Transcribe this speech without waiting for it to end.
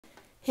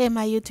Hey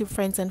my YouTube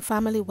friends and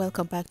family,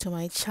 welcome back to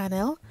my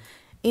channel.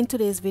 In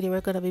today's video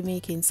we're going to be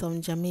making some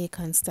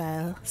Jamaican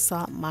style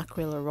salt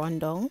mackerel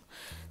rundown.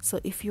 So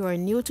if you are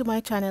new to my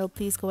channel,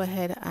 please go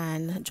ahead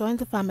and join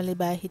the family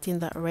by hitting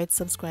that red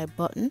subscribe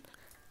button.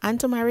 And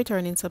to my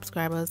returning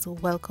subscribers,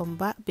 welcome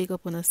back, big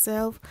up on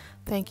yourself.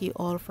 Thank you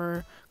all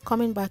for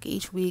coming back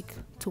each week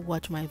to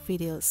watch my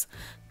videos.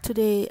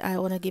 Today I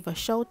want to give a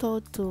shout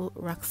out to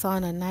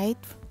Roxana Knight.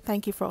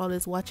 Thank you for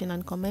always watching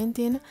and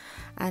commenting,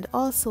 and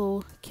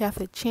also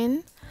Kathy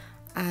Chin.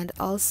 And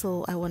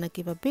also I want to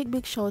give a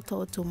big shout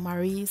out to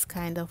Marie's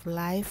Kind of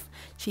Life.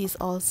 She's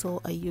also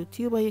a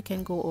YouTuber. You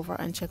can go over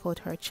and check out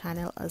her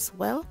channel as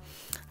well.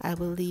 I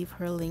will leave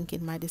her link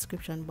in my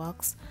description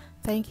box.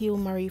 Thank you,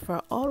 Marie,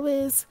 for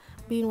always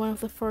being one of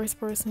the first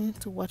person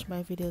to watch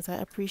my videos.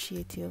 I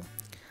appreciate you.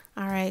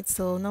 Alright,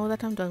 so now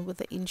that I'm done with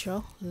the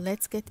intro,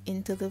 let's get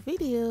into the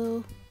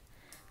video.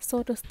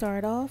 So to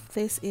start off,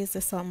 this is the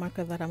salt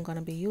mackerel that I'm going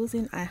to be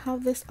using. I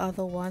have this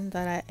other one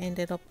that I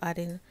ended up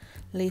adding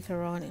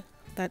later on,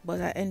 but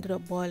I ended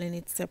up boiling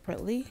it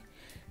separately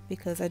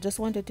because I just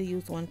wanted to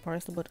use one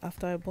parcel, but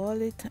after I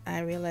boiled it I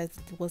realized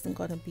it wasn't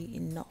going to be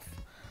enough.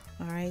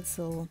 Alright,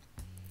 so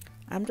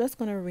I'm just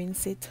going to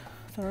rinse it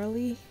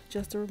thoroughly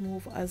just to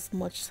remove as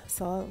much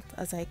salt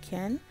as I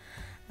can,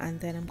 and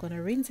then I'm going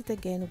to rinse it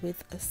again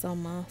with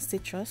some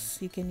citrus.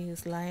 You can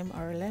use lime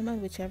or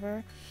lemon,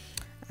 whichever,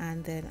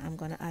 and then I'm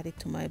going to add it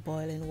to my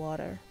boiling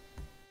water.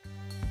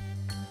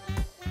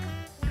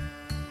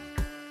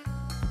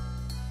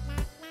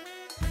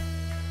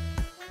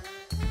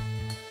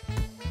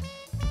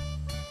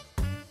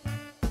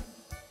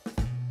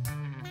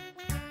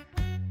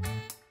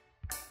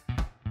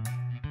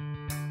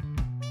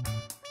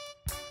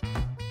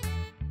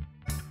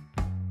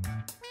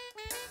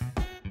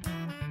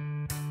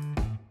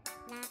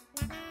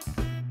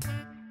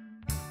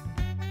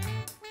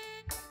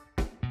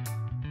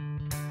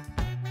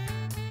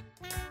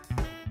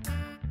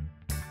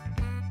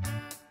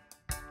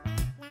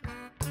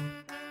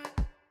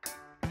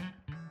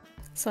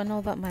 So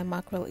now that my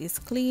mackerel is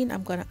clean,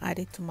 I'm going to add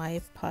it to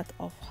my pot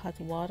of hot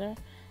water,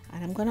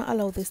 and I'm going to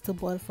allow this to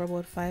boil for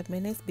about 5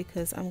 minutes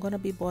because I'm going to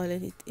be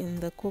boiling it in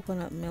the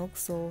coconut milk,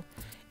 so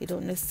you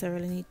don't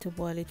necessarily need to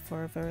boil it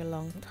for a very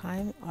long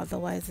time,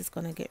 otherwise it's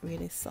going to get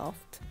really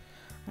soft.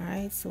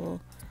 Alright, so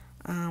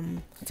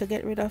to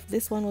get rid of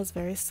this one was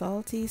very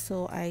salty,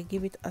 so I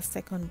give it a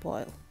second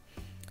boil.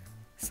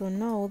 So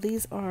now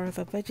these are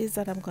the veggies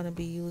that I'm going to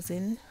be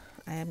using.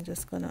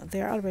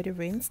 They're already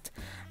rinsed,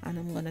 and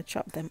I'm gonna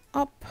chop them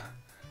up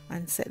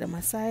and set them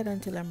aside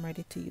until I'm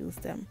ready to use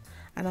them.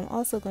 And I'm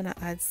also gonna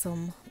add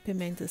some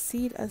pimento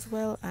seed as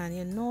well, and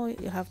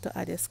you have to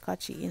add a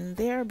scotchy in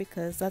there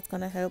because that's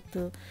gonna help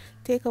to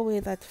take away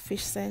that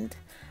fish scent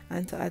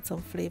and to add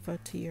some flavor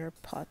to your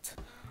pot.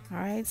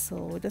 Alright, so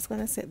we're just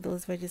gonna set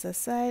those veggies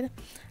aside,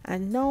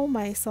 and now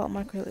my salt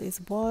mackerel is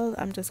boiled.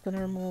 I'm just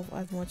gonna remove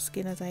as much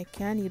skin as I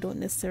can. You don't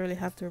necessarily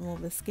have to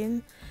remove the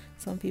skin.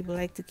 Some people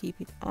like to keep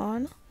it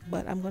on,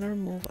 but I'm gonna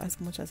remove as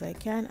much as I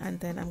can, and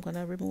then I'm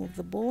gonna remove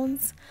the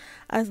bones,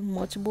 as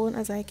much bone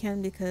as I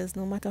can, because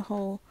no matter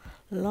how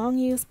long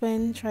you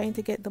spend trying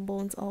to get the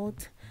bones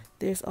out,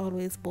 there's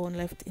always bone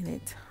left in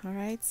it.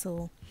 Alright,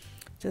 so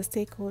just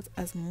take out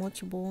as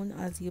much bone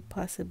as you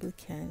possibly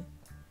can.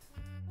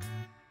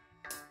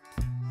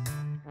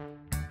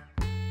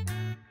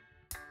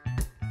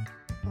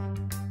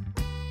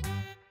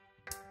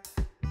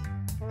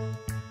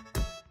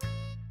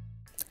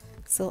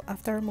 So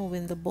after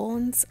removing the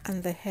bones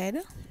and the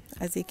head,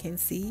 as you can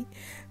see,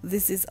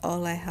 this is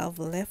all I have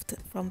left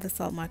from the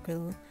salt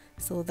mackerel,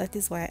 so that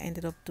is why I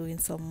ended up doing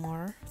some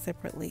more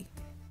separately.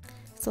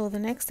 So the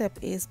next step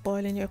is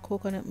boiling your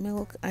coconut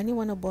milk, and you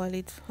want to boil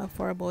it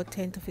for about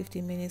 10 to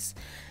 15 minutes,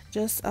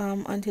 just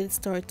until it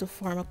starts to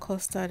form a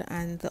custard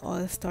and the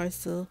oil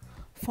starts to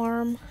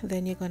form.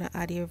 Then you're going to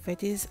add your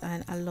veggies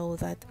and allow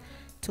that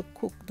to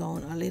cook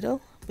down a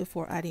little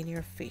before adding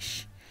your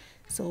fish.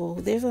 So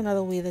there's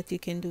another way that you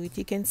can do it.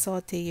 You can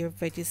saute your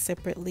veggies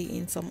separately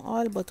in some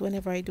oil, but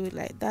whenever I do it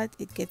like that,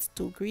 it gets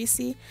too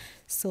greasy.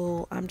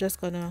 So I'm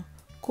just gonna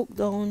cook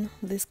down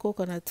this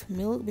coconut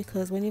milk,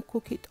 because when you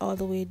cook it all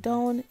the way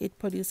down, it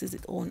produces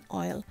its own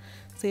oil,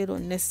 so you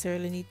don't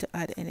necessarily need to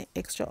add any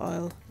extra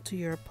oil to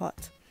your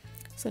pot.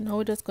 So now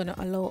we're just gonna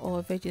allow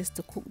our veggies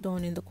to cook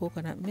down in the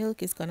coconut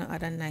milk. It's gonna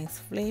add a nice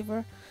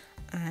flavor.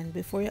 And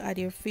before you add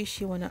your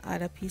fish, you want to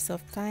add a piece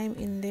of thyme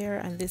in there,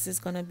 and this is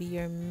going to be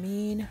your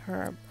main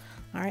herb.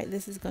 Alright,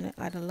 this is going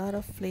to add a lot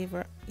of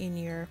flavor in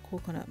your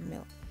coconut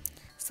milk.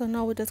 So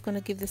now we're just going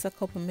to give this a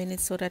couple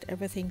minutes so that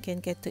everything can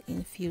get to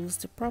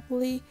infused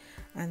properly,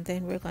 and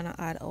then we're going to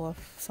add our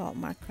salt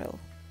mackerel.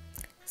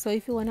 So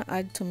if you want to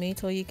add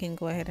tomato, you can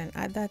go ahead and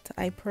add that.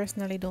 I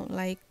personally don't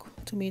like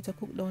tomato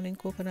cooked down in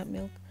coconut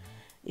milk.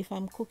 If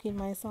I'm cooking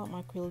my salt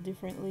mackerel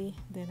differently,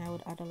 then I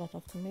would add a lot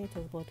of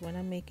tomatoes, but when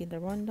I'm making the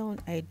rundown,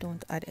 I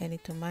don't add any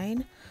to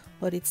mine,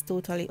 but it's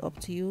totally up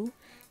to you.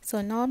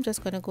 So now I'm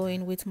just going to go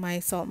in with my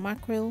salt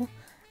mackerel,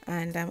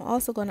 and I'm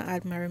also going to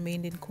add my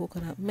remaining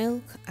coconut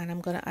milk, and I'm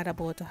going to add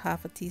about a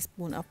half a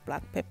teaspoon of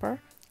black pepper,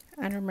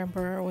 And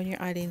remember, when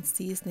you're adding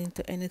seasoning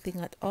to anything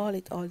at all,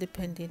 it all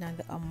depending on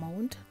the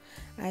amount.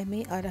 I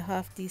may add a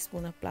half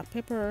teaspoon of black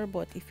pepper,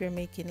 but if you're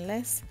making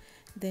less,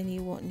 then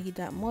you won't need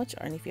that much,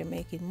 and if you're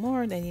making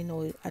more, then you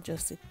know,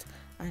 adjust it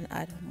and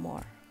add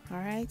more. All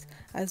right,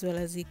 as well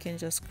as you can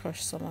just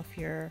crush some of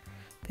your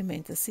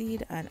pimento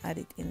seed and add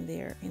it in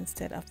there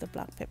instead of the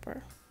black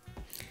pepper.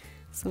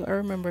 So I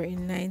remember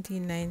in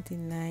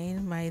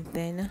 1999, my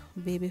then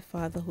baby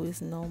father, who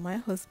is now my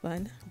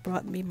husband,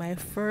 brought me my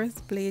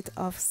first plate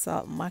of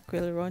salt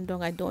mackerel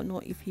rundown. I don't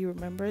know if he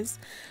remembers,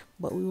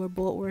 but we were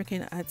both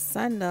working at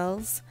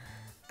Sandals,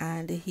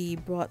 and he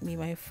brought me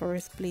my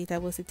first plate. I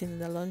was sitting in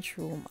the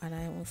lunchroom, and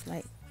I was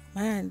like,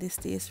 man, this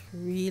tastes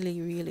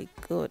really, really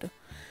good.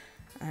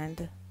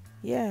 And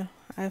yeah,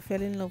 I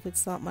fell in love with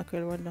salt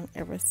mackerel rundown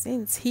ever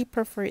since. He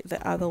preferred it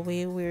the other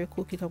way, where you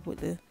cook it up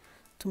with the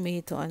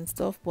tomato and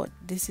stuff, but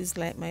this is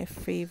like my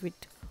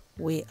favorite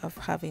way of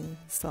having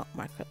salt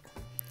mackerel.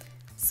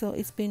 So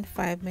it's been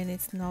 5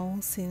 minutes now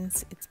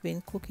since it's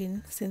been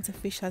cooking, since the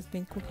fish has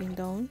been cooking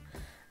down.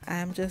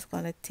 I'm just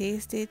gonna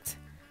taste it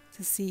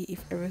to see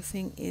if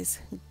everything is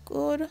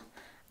good,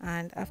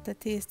 and after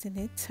tasting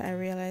it, I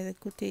realized it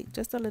could take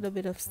just a little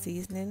bit of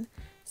seasoning,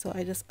 so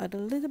I just add a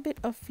little bit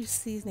of fish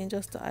seasoning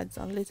just to add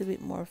a little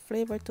bit more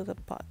flavor to the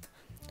pot.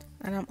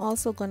 And I'm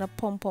also gonna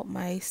pump up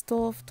my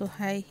stove to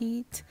high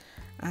heat,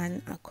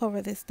 and I'll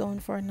cover this down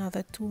for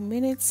another 2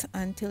 minutes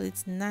until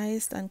it's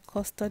nice and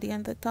custardy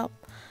on the top,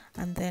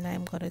 and then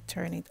I'm gonna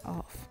turn it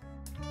off.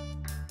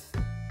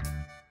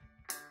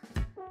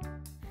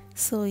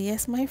 So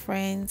yes, my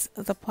friends,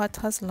 the pot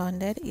has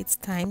landed. It's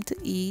time to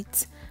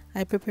eat.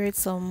 I prepared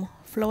some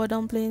flour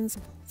dumplings,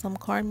 some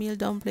cornmeal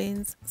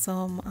dumplings,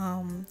 some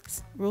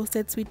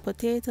roasted sweet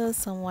potatoes,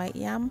 some white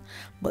yam,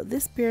 but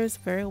this pairs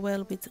very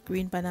well with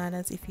green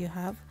bananas if you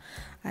have.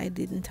 I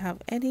didn't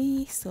have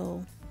any,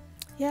 so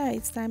yeah,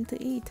 it's time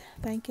to eat.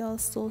 Thank you all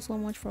so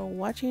much for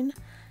watching.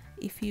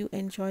 If you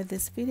enjoyed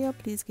this video,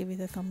 please give it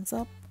a thumbs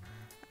up,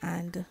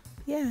 and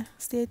yeah,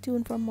 stay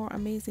tuned for more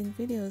amazing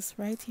videos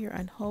right here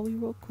on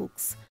Howwerowe Cooks.